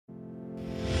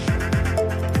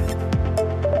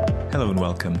Hello and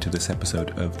welcome to this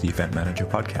episode of the Event Manager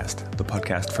Podcast, the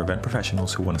podcast for event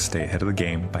professionals who want to stay ahead of the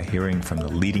game by hearing from the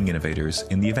leading innovators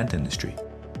in the event industry.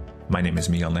 My name is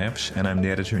Miguel Neves, and I'm the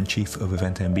editor-in-chief of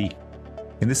Event MB.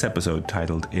 In this episode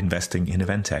titled Investing in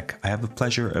Event Tech, I have the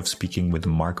pleasure of speaking with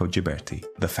Marco Giberti,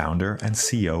 the founder and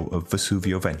CEO of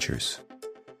Vesuvio Ventures.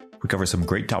 We cover some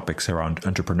great topics around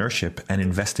entrepreneurship and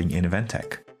investing in event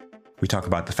tech. We talk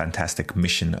about the fantastic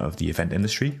mission of the event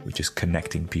industry, which is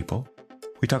connecting people.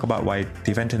 We talk about why the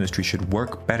event industry should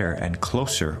work better and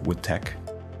closer with tech.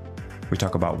 We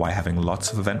talk about why having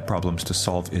lots of event problems to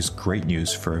solve is great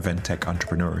news for event tech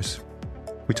entrepreneurs.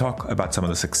 We talk about some of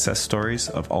the success stories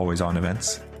of always-on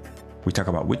events. We talk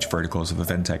about which verticals of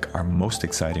event tech are most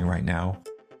exciting right now.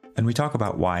 And we talk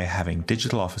about why having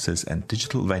digital offices and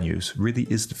digital venues really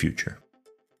is the future.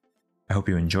 I hope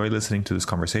you enjoy listening to this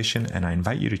conversation, and I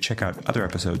invite you to check out other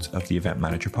episodes of the Event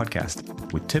Manager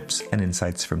Podcast with tips and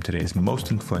insights from today's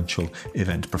most influential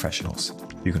event professionals.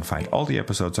 You can find all the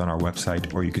episodes on our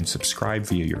website, or you can subscribe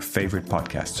via your favorite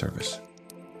podcast service.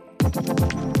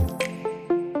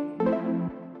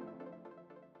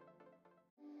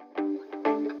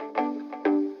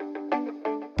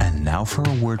 And now for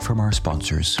a word from our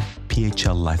sponsors,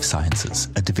 PHL Life Sciences,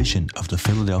 a division of the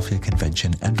Philadelphia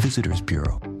Convention and Visitors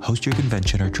Bureau. Host your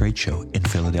convention or trade show in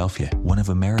Philadelphia, one of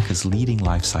America's leading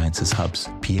life sciences hubs.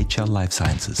 PHL Life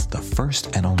Sciences, the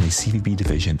first and only CVB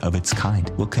division of its kind,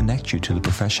 will connect you to the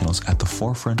professionals at the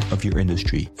forefront of your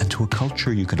industry and to a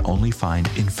culture you can only find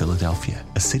in Philadelphia.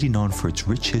 A city known for its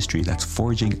rich history that's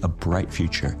forging a bright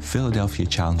future, Philadelphia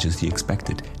challenges the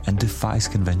expected and defies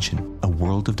convention. A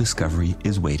world of discovery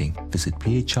is waiting. Visit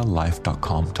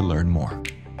phllife.com to learn more.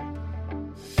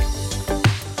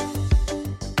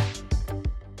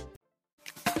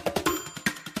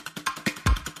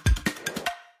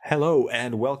 Hello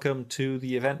and welcome to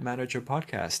the Event Manager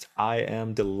Podcast. I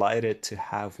am delighted to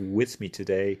have with me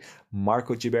today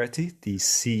Marco Giberti, the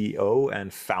CEO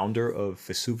and founder of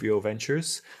Vesuvio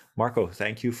Ventures. Marco,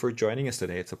 thank you for joining us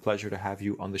today. It's a pleasure to have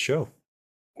you on the show.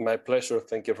 My pleasure.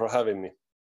 Thank you for having me.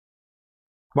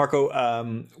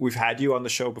 Marco, we've had you on the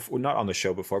show before, not on the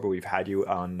show before, but we've had you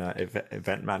on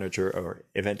Event Manager or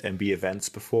Event MB events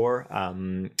before,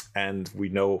 and we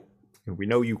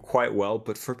know you quite well.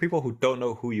 But for people who don't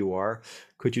know who you are,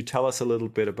 could you tell us a little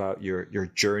bit about your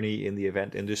journey in the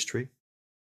event industry?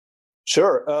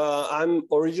 Sure. I'm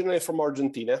originally from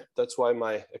Argentina. That's why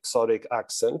my exotic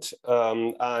accent.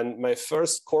 And my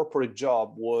first corporate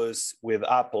job was with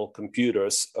Apple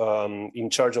Computers, in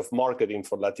charge of marketing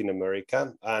for Latin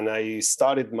America. And I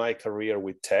started my career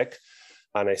with tech.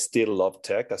 And I still love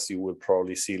tech, as you will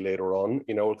probably see later on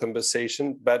in our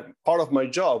conversation. But part of my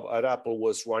job at Apple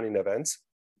was running events.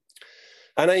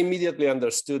 And I immediately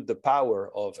understood the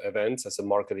power of events as a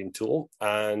marketing tool.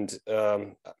 And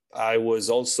I was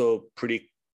also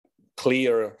pretty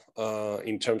clear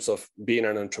in terms of being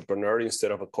an entrepreneur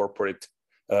instead of a corporate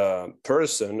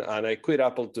person. And I quit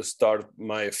Apple to start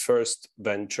my first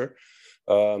venture.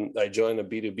 I joined a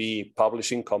B2B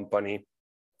publishing company.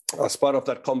 As part of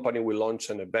that company, we launched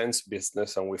an events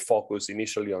business, and we focused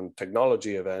initially on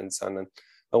technology events. And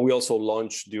we also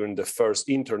launched during the first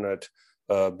internet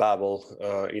bubble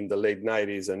in the late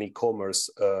 90s, an e-commerce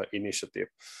initiative.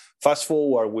 Fast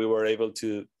forward, we were able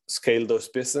to scale those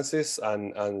businesses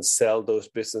and sell those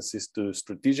businesses to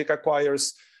strategic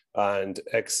acquirers and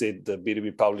exit the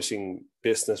B2B publishing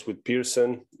business with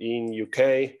Pearson in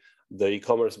UK, the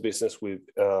e-commerce business with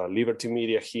Liberty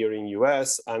Media here in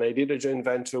US, and I did a joint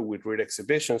venture with Reed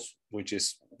Exhibitions, which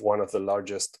is one of the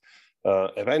largest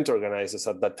event organizers.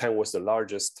 At that time was the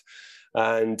largest.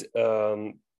 And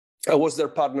I was their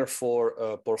partner for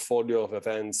a portfolio of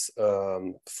events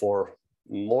for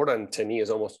more than 10 years,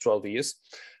 almost 12 years.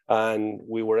 And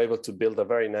we were able to build a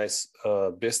very nice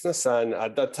business. And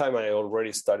at that time, I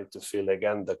already started to feel,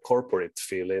 again, the corporate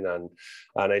feeling. And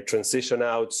I transitioned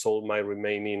out, sold my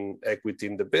remaining equity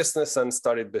in the business, and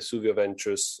started Vesuvio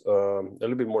Ventures a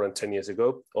little bit more than 10 years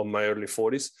ago, on my early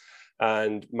 40s.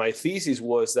 And my thesis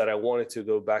was that I wanted to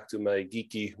go back to my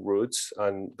geeky roots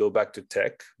and go back to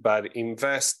tech, but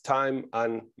invest time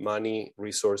and money,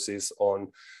 resources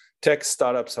on tech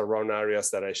startups around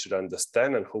areas that I should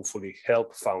understand and hopefully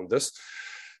help founders.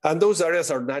 And those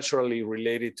areas are naturally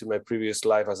related to my previous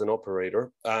life as an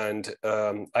operator. And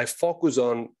I focus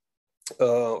on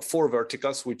 4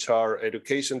 verticals, which are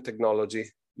education technology,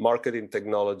 marketing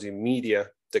technology, media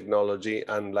technology,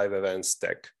 and live events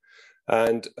tech.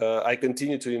 And I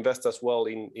continue to invest as well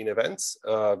in events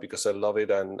because I love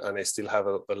it, and I still have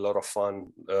a lot of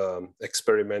fun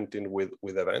experimenting with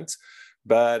events.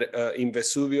 But in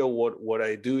Vesuvio, what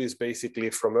I do is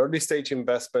basically from early stage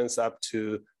investments up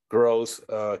to growth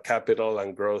capital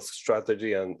and growth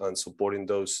strategy and supporting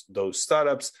those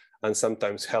startups, and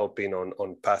sometimes helping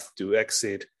on path to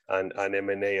exit and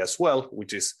M&A as well,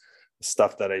 which is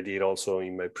stuff that I did also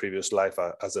in my previous life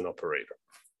as an operator.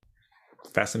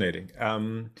 Fascinating.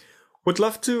 Would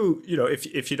love to,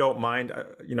 if you don't mind,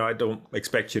 I don't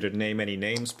expect you to name any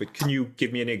names, but can you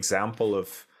give me an example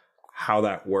of how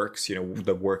that works?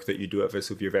 The work that you do at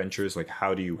Vesuvio Ventures, like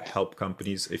how do you help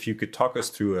companies? If you could talk us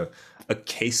through a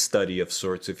case study of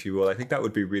sorts, if you will, I think that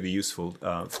would be really useful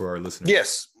for our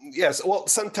listeners. Yes. Well,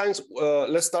 sometimes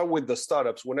let's start with the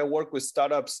startups. When I work with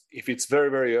startups, if it's very,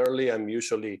 very early, I'm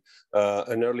usually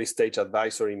an early stage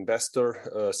advisor,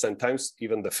 investor, sometimes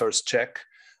even the first check,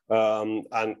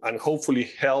 and hopefully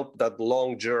help that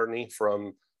long journey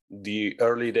from the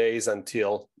early days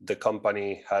until the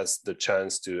company has the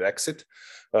chance to exit.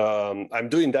 I'm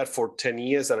doing that for 10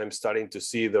 years and I'm starting to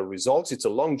see the results. It's a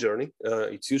long journey.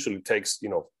 It usually takes,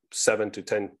 7 to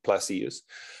 10 plus years.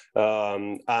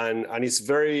 And it's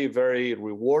very, very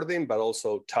rewarding, but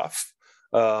also tough.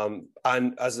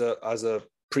 And as a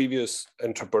previous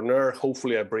entrepreneur,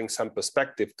 hopefully I bring some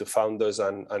perspective to founders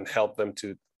and help them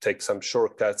to take some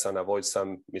shortcuts and avoid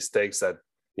some mistakes that,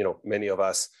 many of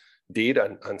us did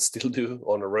and still do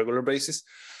on a regular basis.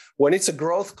 When it's a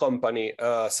growth company,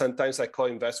 sometimes I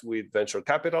co-invest with venture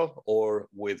capital or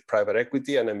with private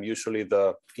equity, and I'm usually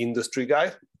the industry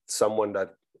guy, someone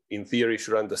that in theory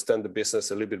should understand the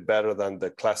business a little bit better than the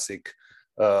classic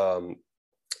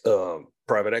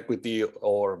private equity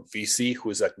or VC who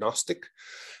is agnostic.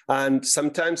 And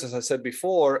sometimes, as I said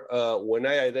before, when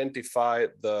I identify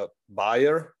the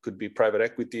buyer, could be private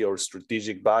equity or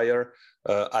strategic buyer,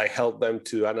 I help them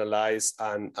to analyze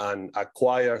and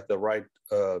acquire the right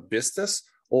business.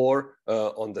 Or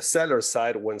on the seller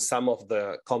side, when some of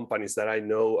the companies that I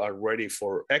know are ready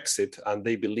for exit and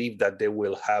they believe that they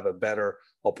will have a better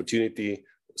opportunity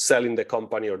selling the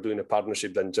company or doing a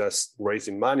partnership than just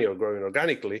raising money or growing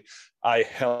organically, I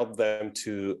help them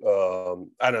to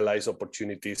analyze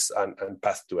opportunities and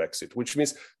path to exit, which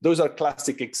means those are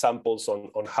classic examples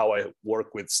on how I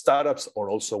work with startups or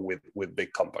also with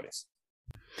big companies.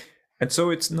 And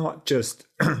so it's not just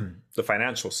the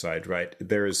financial side, right?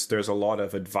 There's a lot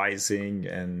of advising.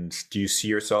 And do you see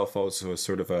yourself also as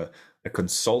sort of a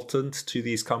consultant to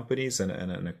these companies and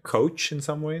a coach in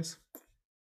some ways?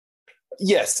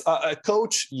 Yes, a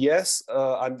coach, yes.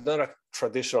 I'm not a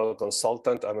traditional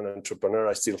consultant. I'm an entrepreneur.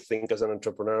 I still think as an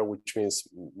entrepreneur, which means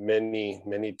many,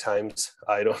 many times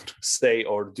I don't say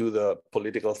or do the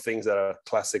political things that a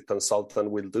classic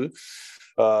consultant will do.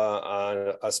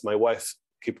 And as my wife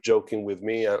keep joking with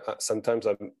me, sometimes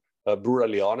I'm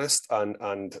brutally honest,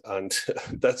 and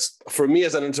that's, for me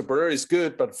as an entrepreneur, is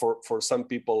good, but for some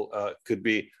people could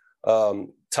be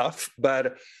tough.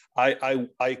 But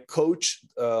I coach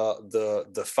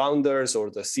the founders or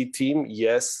the C team,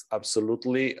 yes,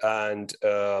 absolutely, and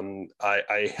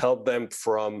I help them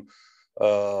from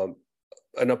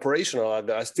an operational.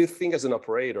 I still think as an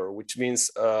operator, which means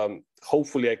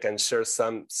hopefully I can share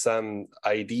some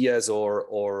ideas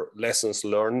or lessons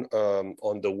learned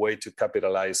on the way to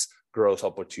capitalize growth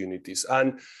opportunities.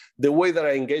 And the way that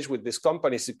I engage with these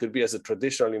companies, it could be as a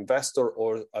traditional investor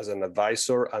or as an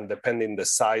advisor, and depending the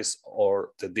size or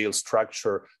the deal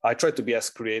structure, I try to be as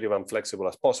creative and flexible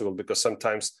as possible, because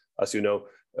sometimes, as you know,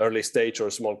 early stage or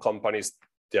small companies,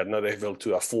 they are not able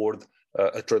to afford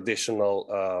a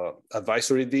traditional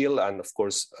advisory deal. And of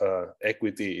course,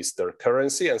 equity is their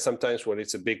currency. And sometimes when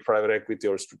it's a big private equity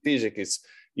or strategic,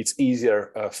 it's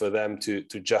easier for them to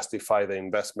justify the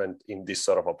investment in this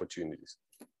sort of opportunities.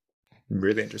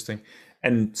 Really interesting.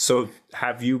 And so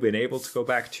have you been able to go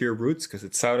back to your roots? Because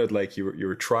it sounded like you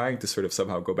were trying to sort of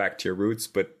somehow go back to your roots,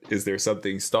 but is there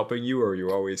something stopping you, or are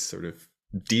you always sort of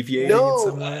deviating in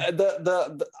some way?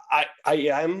 I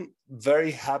am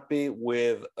very happy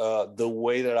with the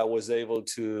way that I was able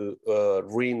to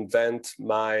reinvent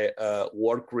my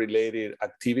work-related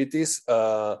activities.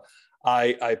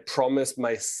 I promised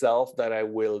myself that I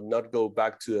will not go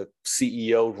back to a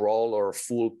CEO role or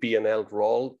full P&L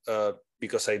role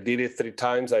because I did it 3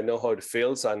 times. I know how it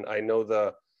feels, and I know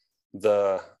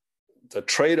the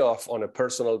trade-off on a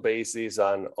personal basis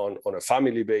and on a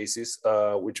family basis,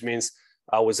 which means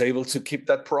I was able to keep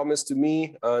that promise to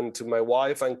me and to my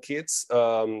wife and kids.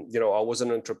 I was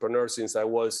an entrepreneur since I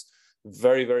was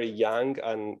very, very young,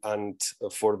 and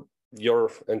for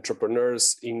your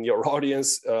entrepreneurs in your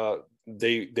audience,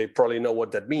 they probably know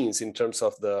what that means in terms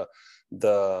of the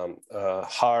the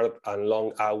hard and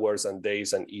long hours and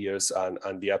days and years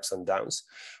and the ups and downs,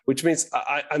 which means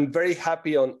I'm very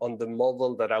happy on the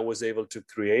model that I was able to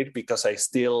create, because I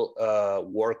still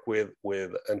work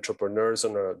with entrepreneurs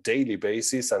on a daily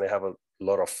basis, and I have a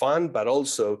lot of fun, but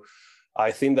also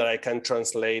I think that I can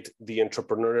translate the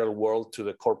entrepreneurial world to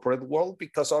the corporate world,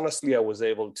 because honestly, I was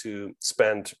able to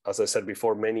spend, as I said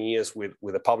before, many years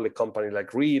with a public company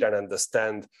like Reed and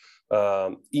understand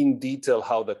in detail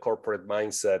how the corporate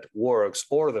mindset works,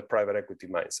 or the private equity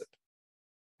mindset.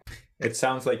 It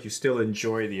sounds like you still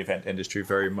enjoy the event industry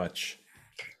very much.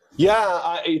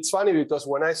 Yeah, it's funny because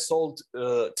when I sold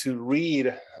to Reed,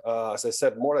 as I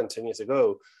said, more than 10 years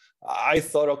ago, I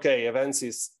thought, okay, events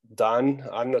is done.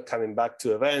 I'm not coming back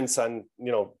to events. And,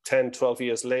 10, 12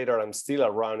 years later, I'm still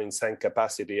around in some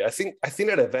capacity. I think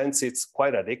at events, it's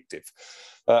quite addictive.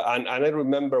 And I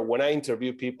remember when I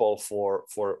interview people for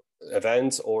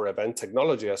events or event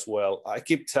technology as well, I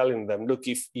keep telling them, look,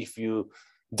 if you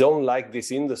don't like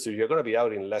this industry, you're going to be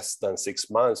out in less than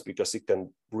 6 months, because it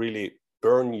can really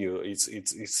burn you.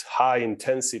 It's high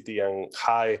intensity and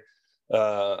high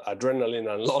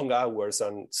adrenaline and long hours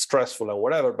and stressful and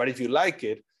whatever. But if you like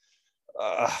it,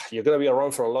 you're going to be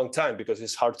around for a long time, because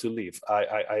it's hard to leave.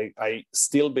 I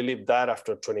still believe that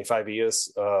after 25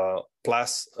 years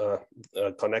plus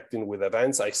connecting with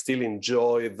events, I still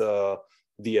enjoy the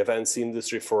events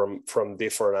industry from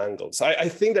different angles. I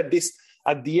think that this,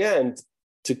 at the end,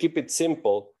 to keep it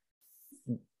simple,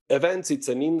 events, it's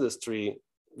an industry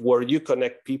where you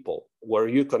connect people, where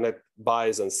you connect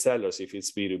buyers and sellers, if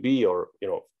it's B2B, or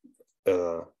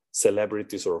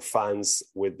celebrities or fans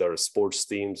with their sports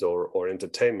teams or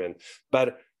entertainment.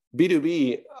 But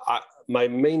B2B, my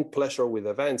main pleasure with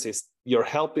events is you're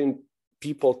helping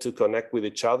people to connect with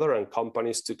each other and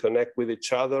companies to connect with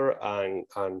each other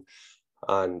and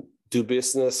do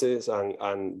businesses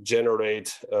and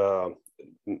generate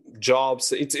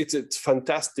jobs. It's a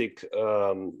fantastic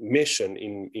mission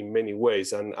in many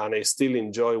ways, and I still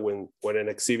enjoy when an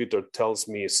exhibitor tells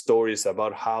me stories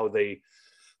about how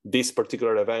this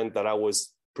particular event that I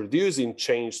was producing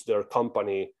changed their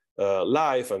company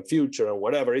life and future and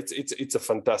whatever. It's a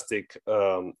fantastic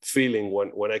feeling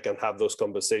when I can have those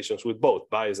conversations with both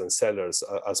buyers and sellers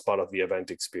as part of the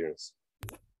event experience.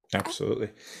 Absolutely.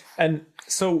 And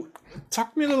so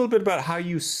talk to me a little bit about how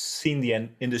you've seen the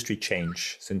industry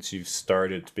change since you've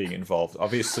started being involved.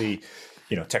 Obviously,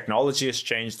 technology has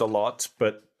changed a lot,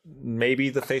 but maybe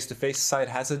the face-to-face side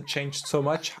hasn't changed so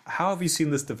much. How have you seen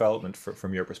this development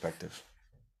from your perspective?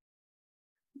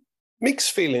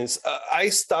 Mixed feelings. I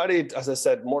started, as I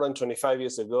said, more than 25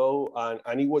 years ago,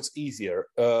 and it was easier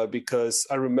because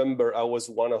I remember I was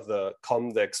one of the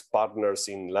Comdex partners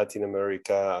in Latin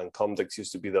America, and Comdex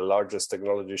used to be the largest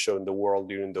technology show in the world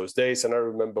during those days. And I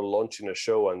remember launching a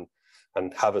show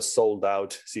and have a sold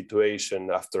out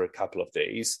situation after a couple of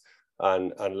days.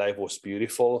 And life was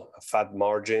beautiful, fat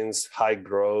margins, high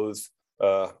growth,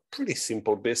 pretty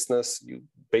simple business. You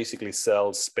basically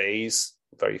sell space,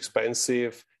 very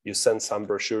expensive. You send some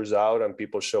brochures out and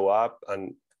people show up,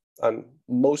 and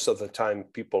most of the time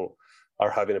people are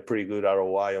having a pretty good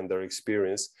ROI on their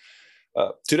experience.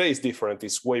 Today is different.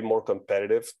 It's way more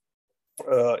competitive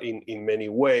in many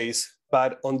ways.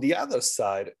 But on the other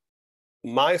side,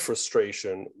 my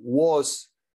frustration was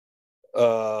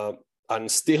and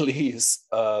still is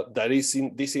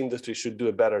that this industry should do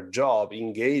a better job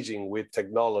engaging with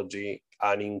technology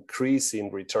and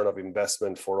increasing return of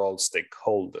investment for all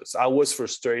stakeholders. I was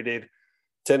frustrated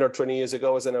 10 or 20 years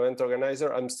ago as an event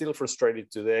organizer. I'm still frustrated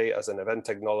today as an event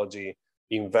technology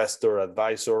investor,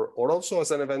 advisor, or also as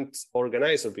an event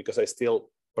organizer, because I still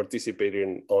participate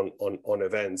on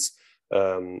events,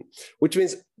 which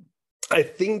means I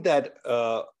think that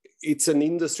it's an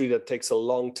industry that takes a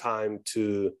long time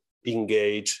to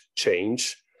engage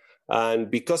change.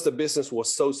 And because the business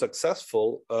was so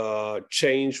successful,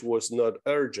 change was not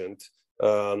urgent.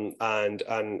 And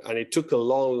it took a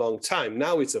long time.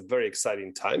 Now it's a very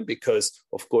exciting time because,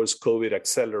 of course, COVID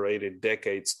accelerated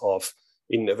decades of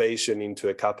innovation into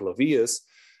a couple of years.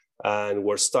 And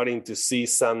we're starting to see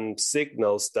some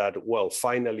signals that, well,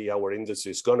 finally our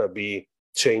industry is going to be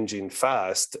changing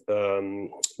fast.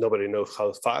 Nobody knows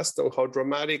how fast and how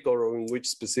dramatic or in which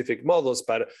specific models,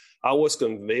 but I was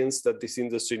convinced that this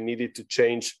industry needed to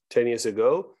change 10 years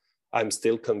ago. I'm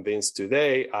still convinced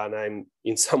today, and I'm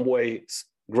in some ways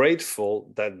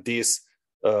grateful that this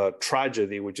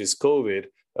tragedy, which is COVID,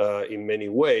 in many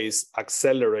ways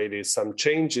accelerated some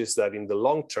changes that in the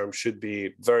long term should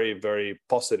be very, very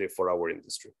positive for our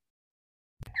industry.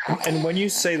 And when you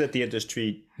say that the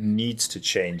industry needs to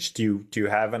change, do you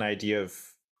have an idea of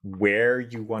where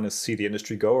you want to see the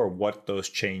industry go, or what those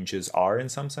changes are in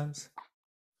some sense?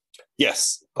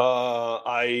 Yes,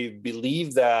 I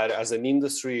believe that as an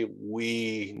industry,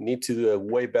 we need to do a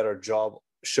way better job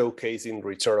showcasing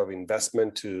return of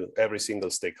investment to every single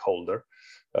stakeholder.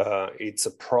 It's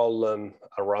a problem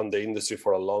around the industry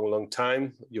for a long, long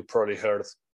time. You probably heard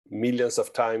millions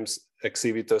of times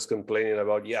exhibitors complaining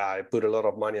about, yeah, I put a lot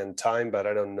of money and time, but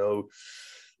I don't know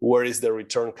where is the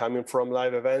return coming from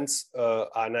live events.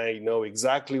 And I know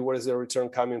exactly where is the return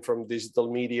coming from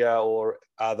digital media or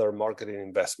other marketing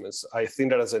investments. I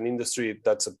think that as an industry,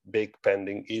 that's a big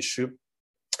pending issue.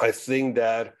 I think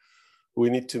that we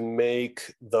need to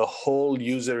make the whole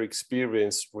user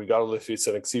experience, regardless if it's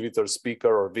an exhibitor,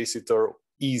 speaker, or visitor,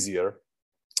 easier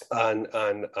and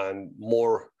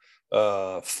more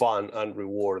fun and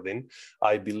rewarding.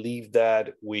 I believe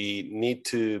that we need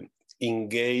to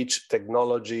engage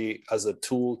technology as a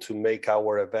tool to make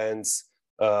our events,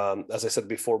 as I said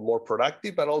before, more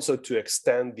productive, but also to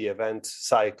extend the event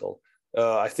cycle.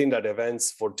 I think that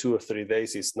events for 2 or 3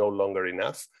 days is no longer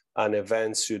enough, and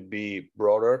events should be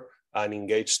broader and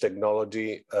engage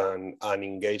technology and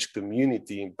engage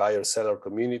community, buyer-seller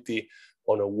community,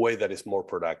 on a way that is more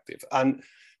productive. And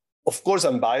of course,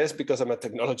 I'm biased because I'm a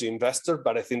technology investor,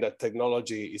 but I think that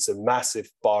technology is a massive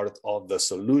part of the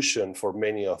solution for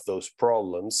many of those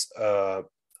problems.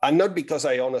 And not because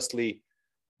I honestly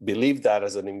believe that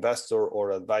as an investor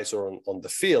or advisor on the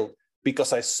field,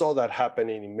 because I saw that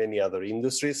happening in many other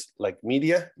industries, like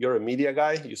media. You're a media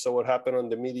guy. You saw what happened on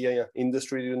the media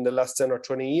industry in the last 10 or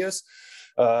 20 years.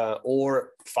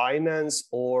 Or finance,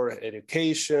 or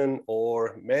education,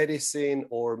 or medicine,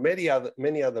 or many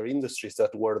other industries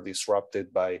that were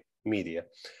disrupted by media,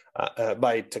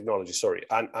 by technology. Sorry,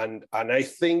 and I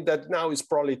think that now is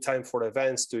probably time for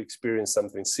events to experience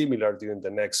something similar during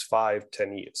the next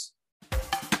 5-10 years.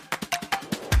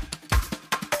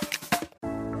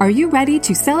 Are you ready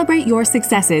to celebrate your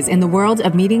successes in the world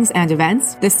of meetings and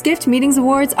events? The Skift Meetings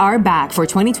Awards are back for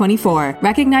 2024,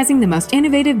 recognizing the most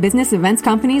innovative business events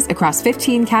companies across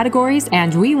 15 categories,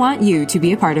 and we want you to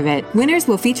be a part of it. Winners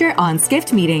will feature on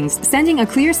Skift Meetings, sending a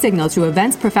clear signal to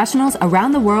events professionals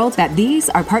around the world that these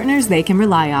are partners they can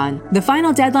rely on. The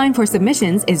final deadline for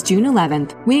submissions is June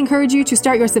 11th. We encourage you to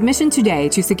start your submission today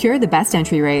to secure the best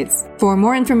entry rates. For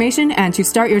more information and to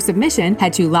start your submission,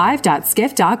 head to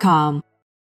live.skift.com.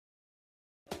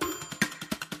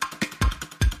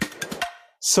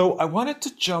 So I wanted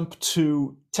to jump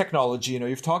to technology.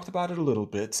 You've talked about it a little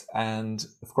bit. And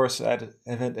of course, at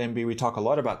Event MB, we talk a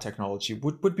lot about technology.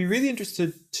 Would be really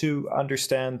interested to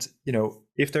understand,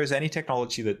 if there's any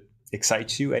technology that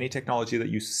excites you, any technology that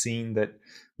you've seen that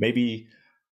maybe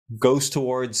goes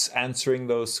towards answering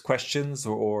those questions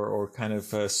or kind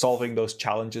of solving those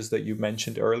challenges that you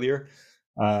mentioned earlier.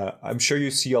 I'm sure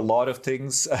you see a lot of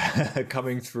things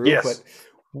coming through, yes. But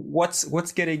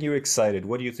what's getting you excited?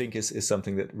 What do you think is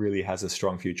something that really has a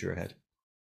strong future ahead?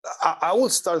 I will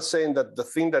start saying that the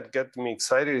thing that gets me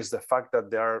excited is the fact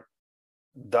that there are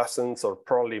dozens or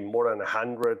probably more than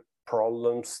 100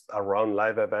 problems around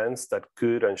live events that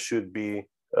could and should be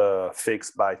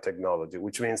fixed by technology,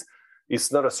 which means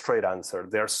it's not a straight answer.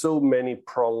 There are so many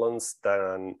problems that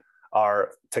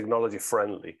are technology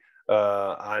friendly,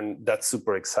 and that's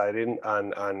super exciting,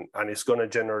 and it's going to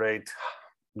generate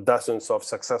dozens of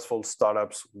successful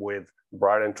startups with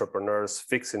bright entrepreneurs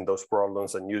fixing those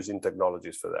problems and using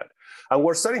technologies for that. And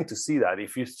we're starting to see that.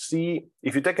 If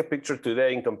you take a picture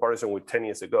today in comparison with 10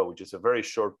 years ago, which is a very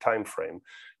short time frame,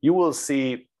 you will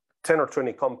see 10 or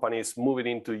 20 companies moving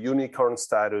into unicorn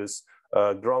status,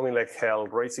 growing like hell,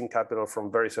 raising capital from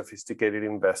very sophisticated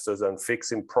investors and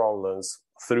fixing problems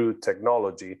through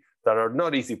technology that are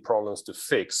not easy problems to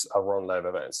fix around live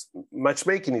events.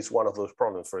 Matchmaking is one of those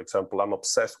problems. For example, I'm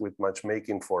obsessed with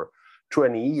matchmaking for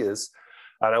 20 years.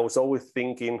 And I was always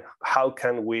thinking, how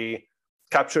can we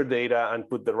capture data and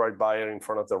put the right buyer in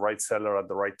front of the right seller at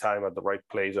the right time, at the right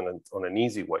place on an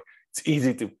easy way? It's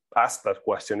easy to ask that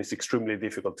question. It's extremely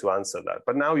difficult to answer that.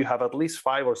 But now you have at least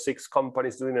 5 or 6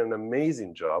 companies doing an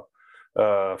amazing job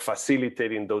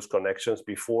facilitating those connections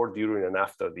before, during, and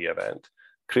after the event,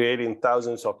 creating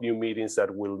thousands of new meetings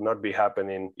that will not be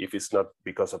happening if it's not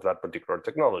because of that particular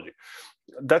technology.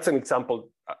 That's an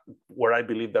example where I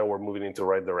believe that we're moving into the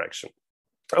right direction.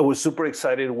 I was super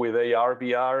excited with AR,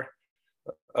 VR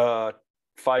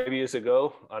 5 years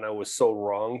ago, and I was so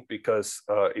wrong because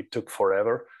it took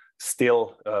forever.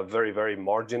 Still very, very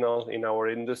marginal in our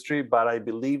industry, but I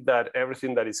believe that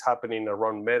everything that is happening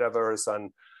around metaverse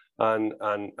and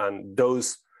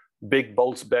those big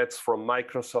bold bets from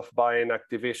Microsoft buying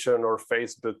Activision or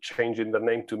Facebook changing the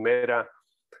name to Meta,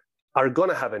 are going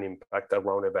to have an impact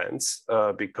around events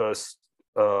because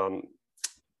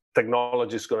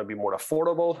technology is going to be more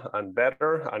affordable and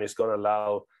better, and it's going to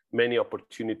allow many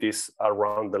opportunities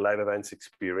around the live events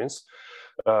experience,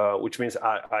 which means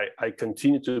I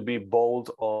continue to be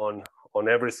bold on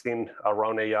everything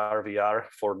around AR, VR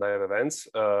for live events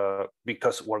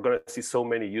because we're going to see so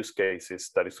many use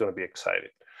cases that it's going to be exciting.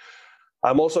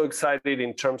 I'm also excited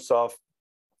in terms of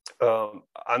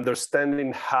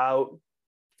understanding how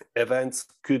events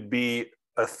could be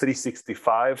a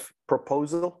 365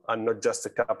 proposal and not just a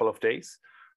couple of days,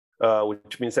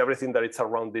 which means everything that it's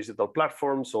around digital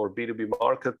platforms or B2B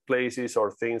marketplaces or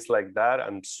things like that.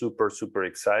 I'm super, super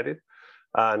excited.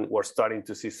 And we're starting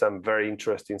to see some very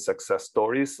interesting success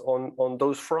stories on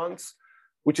those fronts,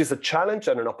 which is a challenge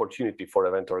and an opportunity for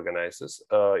event organizers.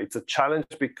 It's a challenge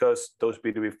because those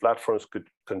B2B platforms could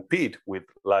compete with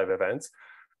live events,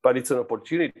 but it's an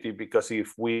opportunity because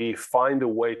if we find a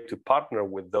way to partner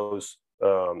with those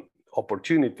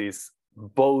opportunities,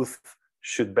 both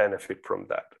should benefit from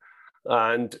that.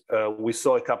 And we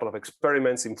saw a couple of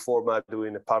experiments in format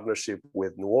doing a partnership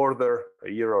with New Order a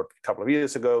year or a couple of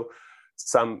years ago.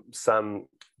 Some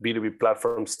B2B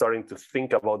platforms starting to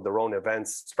think about their own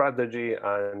events strategy,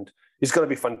 and it's going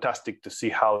to be fantastic to see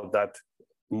how that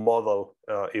model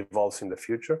evolves in the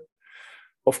future.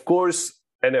 Of course,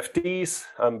 NFTs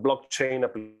and blockchain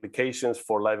applications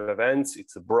for live events,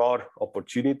 it's a broad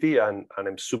opportunity, and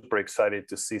I'm super excited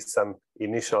to see some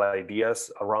initial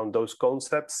ideas around those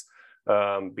concepts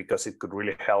because it could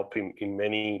really help in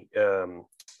many,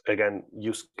 again,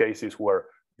 use cases where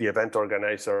the event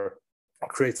organizer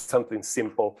creates something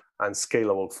simple and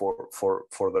scalable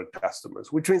for their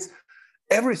customers, which means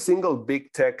every single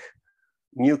big tech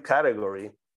new category,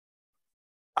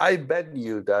 I bet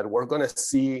you that we're going to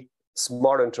see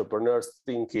smart entrepreneurs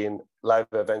thinking live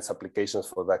events applications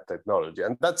for that technology.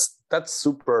 And that's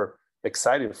super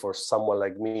exciting for someone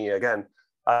like me. Again,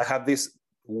 I have this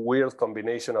weird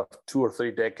combination of 2 or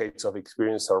 3 decades of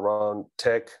experience around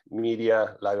tech,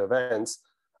 media, live events.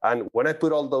 And when I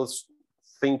put all those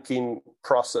thinking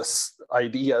process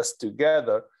ideas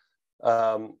together,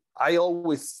 I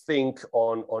always think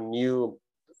on new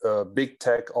big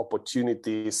tech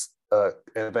opportunities,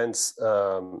 events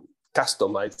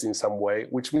customized in some way,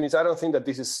 which means I don't think that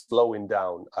this is slowing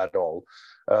down at all.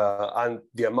 And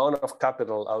the amount of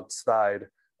capital outside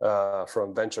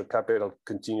from venture capital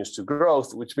continues to grow,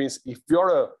 which means if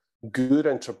you're a good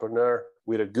entrepreneur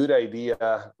with a good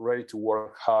idea, ready to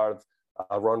work hard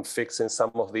around fixing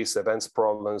some of these events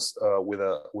problems with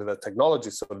a technology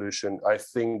solution, I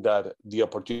think that the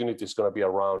opportunity is going to be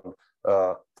around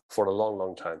for a long,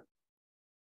 long time.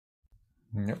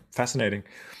 Yeah, fascinating.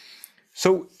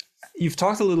 So you've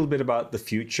talked a little bit about the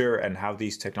future and how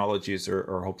these technologies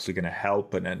are hopefully going to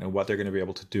help and what they're going to be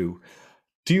able to do.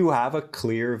 Do you have a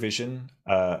clear vision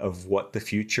of what the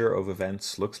future of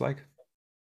events looks like?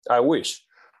 I wish.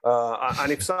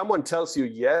 And if someone tells you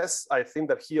yes, I think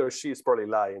that he or she is probably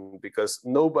lying because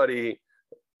nobody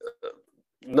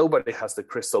has the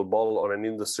crystal ball on an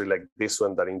industry like this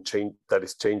one that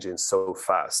is changing so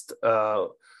fast.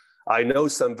 I know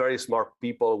some very smart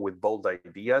people with bold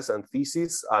ideas and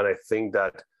theses, and I think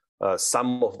that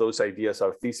some of those ideas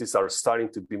or theses are starting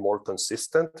to be more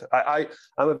consistent. I'm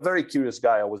a very curious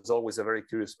guy. I was always a very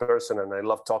curious person, and I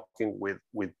love talking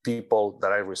with people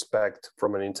that I respect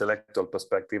from an intellectual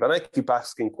perspective. And I keep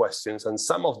asking questions, and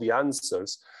some of the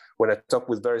answers, when I talk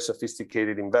with very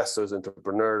sophisticated investors,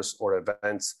 entrepreneurs, or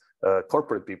events,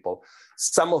 corporate people,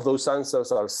 some of those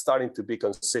answers are starting to be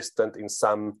consistent in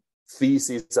some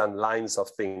theses and lines of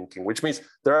thinking, which means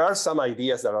there are some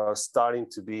ideas that are starting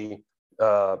to be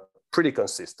pretty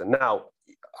consistent. Now,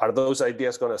 are those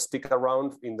ideas going to stick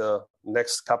around in the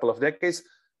next couple of decades?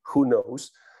 Who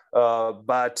knows?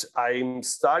 But I'm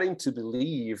starting to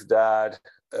believe that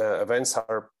events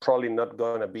are probably not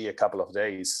going to be a couple of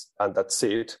days and that's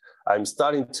it. I'm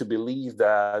starting to believe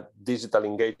that digital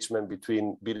engagement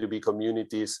between B2B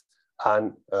communities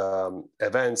and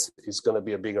events is going to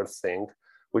be a bigger thing,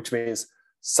 which means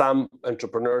some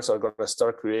entrepreneurs are going to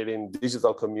start creating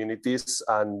digital communities,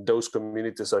 and those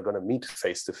communities are going to meet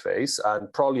face to face.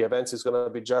 And probably events is going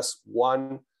to be just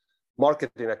one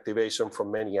marketing activation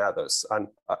from many others. And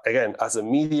again, as a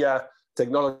media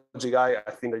technology guy,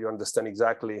 I think that you understand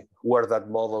exactly where that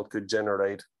model could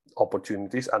generate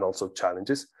opportunities and also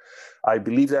challenges. I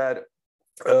believe that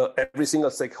every single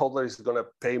stakeholder is going to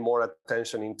pay more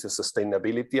attention into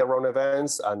sustainability around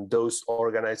events, and those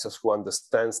organizers who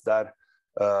understands that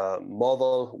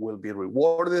model will be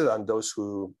rewarded, and those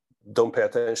who don't pay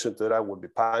attention to that will be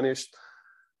punished.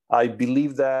 I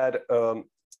believe that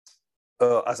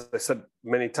as I said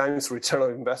many times, return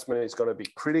on investment is going to be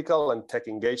critical, and tech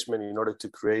engagement, in order to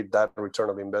create that return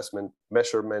of investment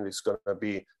measurement, is going to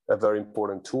be a very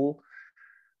important tool.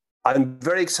 I'm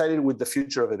very excited with the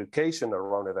future of education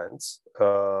around events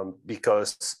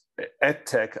because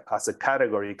EdTech as a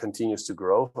category continues to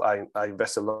grow. I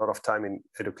invest a lot of time in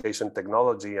education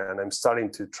technology, and I'm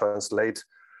starting to translate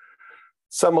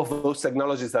some of those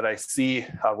technologies that I see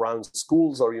around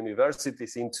schools or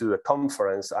universities into a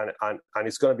conference. And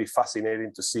it's going to be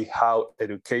fascinating to see how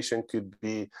education could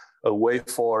be a way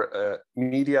for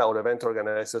media or event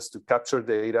organizers to capture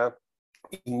data,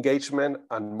 engagement,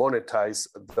 and monetize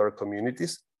their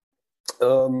communities.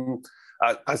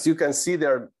 As you can see,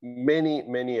 there are many,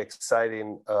 many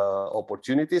exciting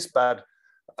opportunities, but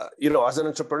as an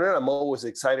entrepreneur, I'm always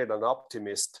excited and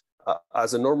optimist.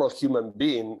 As a normal human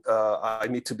being, I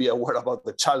need to be aware about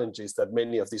the challenges that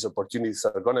many of these opportunities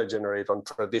are going to generate on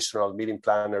traditional meeting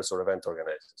planners or event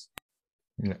organizers.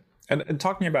 Yeah. And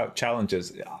talking about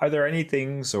challenges, are there any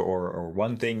things or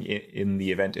one thing in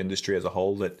the event industry as a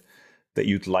whole that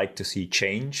you'd like to see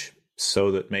change so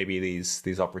that maybe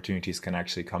these opportunities can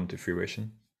actually come to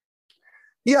fruition?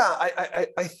 Yeah,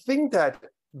 I think that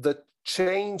the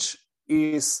change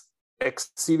is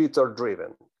exhibitor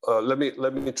driven. Let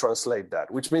me translate that,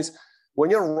 which means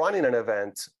when you're running an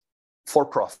event for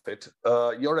profit,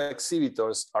 your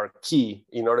exhibitors are key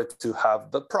in order to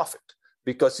have the profit,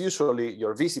 because usually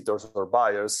your visitors or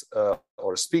buyers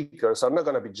or speakers are not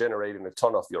going to be generating a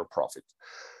ton of your profit.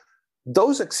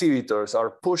 Those exhibitors are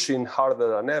pushing harder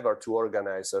than ever to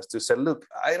organizers to say, look,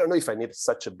 I don't know if I need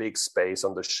such a big space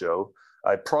on the show.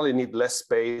 I probably need less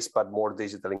space, but more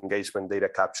digital engagement, data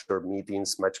capture,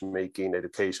 meetings, matchmaking,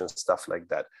 education, stuff like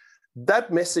that.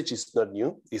 That message is not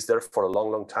new. It's there for a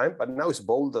long, long time, but now it's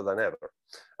bolder than ever.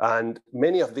 And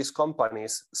many of these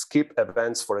companies skip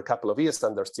events for a couple of years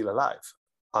and they're still alive.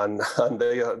 And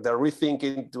they're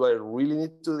rethinking, do I really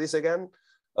need to do this again?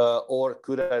 Or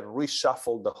could I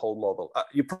reshuffle the whole model?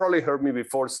 You probably heard me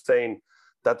before saying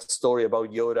that story about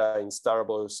Yoda in Star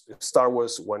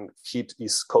Wars when he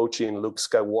is coaching Luke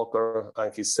Skywalker,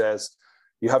 and he says,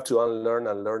 you have to unlearn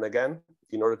and learn again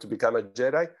in order to become a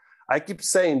Jedi. I keep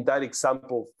saying that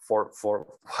example for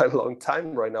a long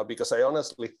time right now, because I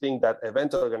honestly think that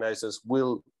event organizers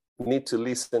will need to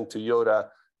listen to Yoda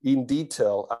in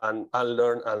detail and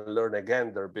unlearn and learn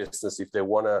again their business if they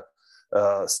want to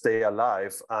stay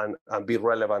alive and be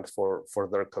relevant for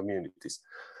their communities.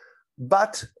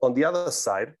 But on the other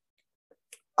side,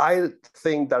 I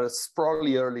think that it's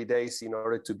probably early days in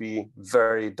order to be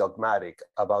very dogmatic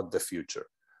about the future.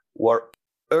 We're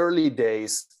early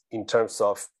days in terms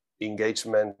of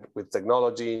engagement with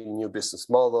technology, new business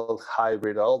model,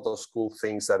 hybrid, all those cool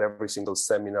things that every single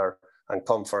seminar and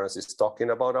conference is talking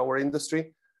about our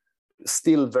industry.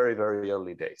 Still very, very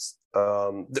early days.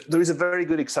 There is a very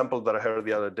good example that I heard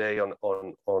the other day on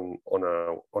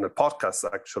a podcast,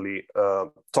 actually,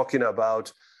 talking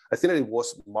about, I think it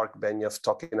was Mark Benioff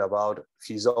talking about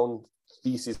his own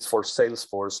thesis for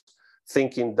Salesforce,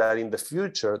 thinking that in the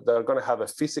future, they're going to have a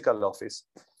physical office,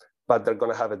 but they're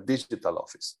going to have a digital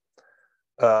office.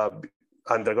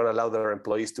 And they're going to allow their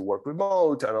employees to work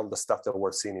remote and all the stuff that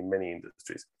we're seeing in many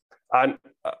industries. And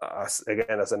as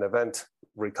an event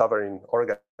recovering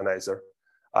organizer,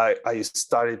 I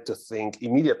started to think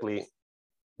immediately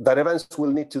that events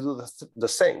will need to do the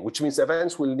same, which means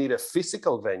events will need a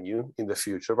physical venue in the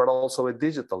future, but also a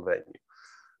digital venue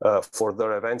for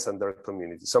their events and their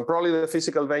communities. And probably the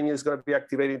physical venue is going to be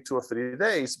activated in 2 or 3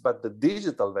 days, but the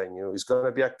digital venue is going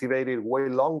to be activated way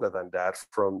longer than that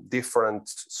from different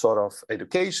sort of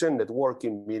education,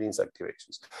 networking, meetings,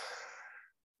 activations.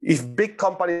 If big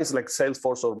companies like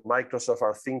Salesforce or Microsoft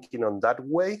are thinking on that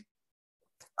way,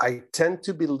 I tend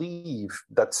to believe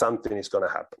that something is going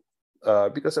to happen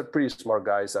because they're pretty smart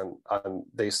guys and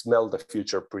they smell the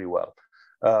future pretty well.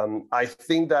 I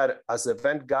think that as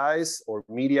event guys or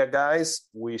media guys,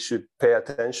 we should pay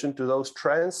attention to those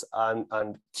trends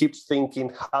and keep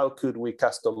thinking, how could we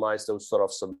customize those sort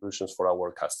of solutions for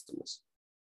our customers?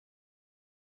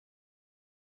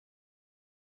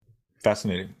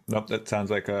 Fascinating. Nope, that sounds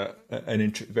like a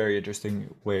very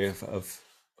interesting way of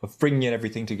bringing in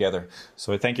everything together.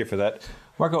 So I thank you for that.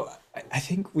 Marco, I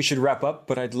think we should wrap up,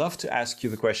 but I'd love to ask you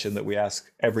the question that we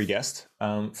ask every guest,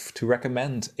 to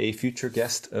recommend a future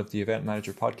guest of the Event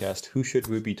Manager podcast. Who should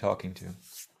we be talking to?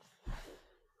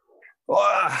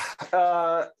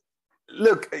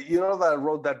 Look, you know that I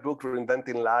wrote that book,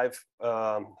 Reinventing Life,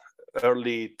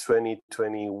 early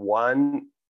 2021.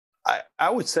 I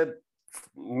would say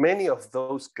many of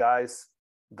those guys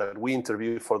that we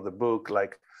interviewed for the book,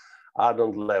 like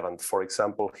Arnold Levant, for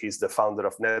example, he's the founder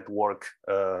of Network.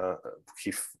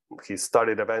 He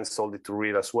started events, sold it to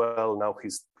Reed as well. Now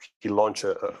he launched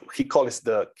he calls it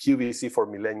the QVC for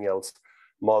Millennials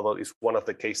model. Is one of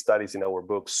the case studies in our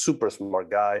book. Super smart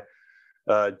guy.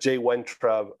 Jay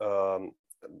Wentrab,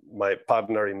 my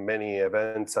partner in many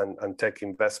events and tech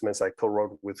investments. I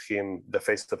co-wrote with him The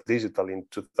Face of Digital in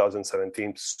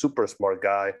 2017. Super smart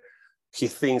guy. He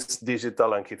thinks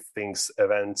digital and he thinks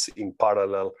events in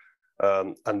parallel,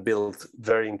 and build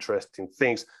very interesting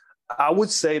things. I would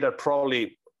say that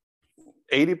probably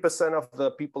 80% of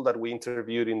the people that we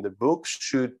interviewed in the book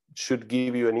should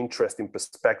give you an interesting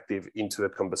perspective into a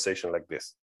conversation like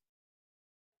this.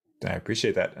 I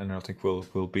appreciate that, and I think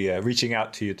we'll be reaching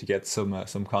out to you to get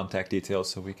some contact details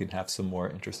so we can have some more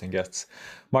interesting guests.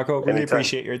 Marco, really Anytime.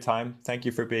 Appreciate your time. Thank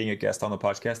you for being a guest on the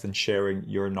podcast and sharing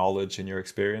your knowledge and your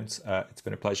experience. It's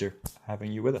been a pleasure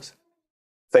having you with us.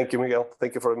 Thank you, Miguel.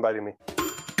 Thank you for inviting me.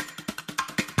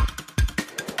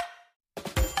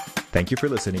 Thank you for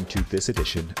listening to this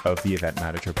edition of the Event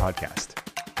Manager Podcast.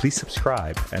 Please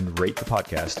subscribe and rate the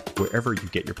podcast wherever you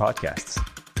get your podcasts.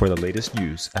 For the latest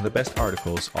news and the best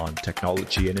articles on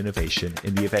technology and innovation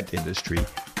in the event industry,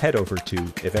 head over to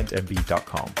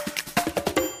eventmb.com.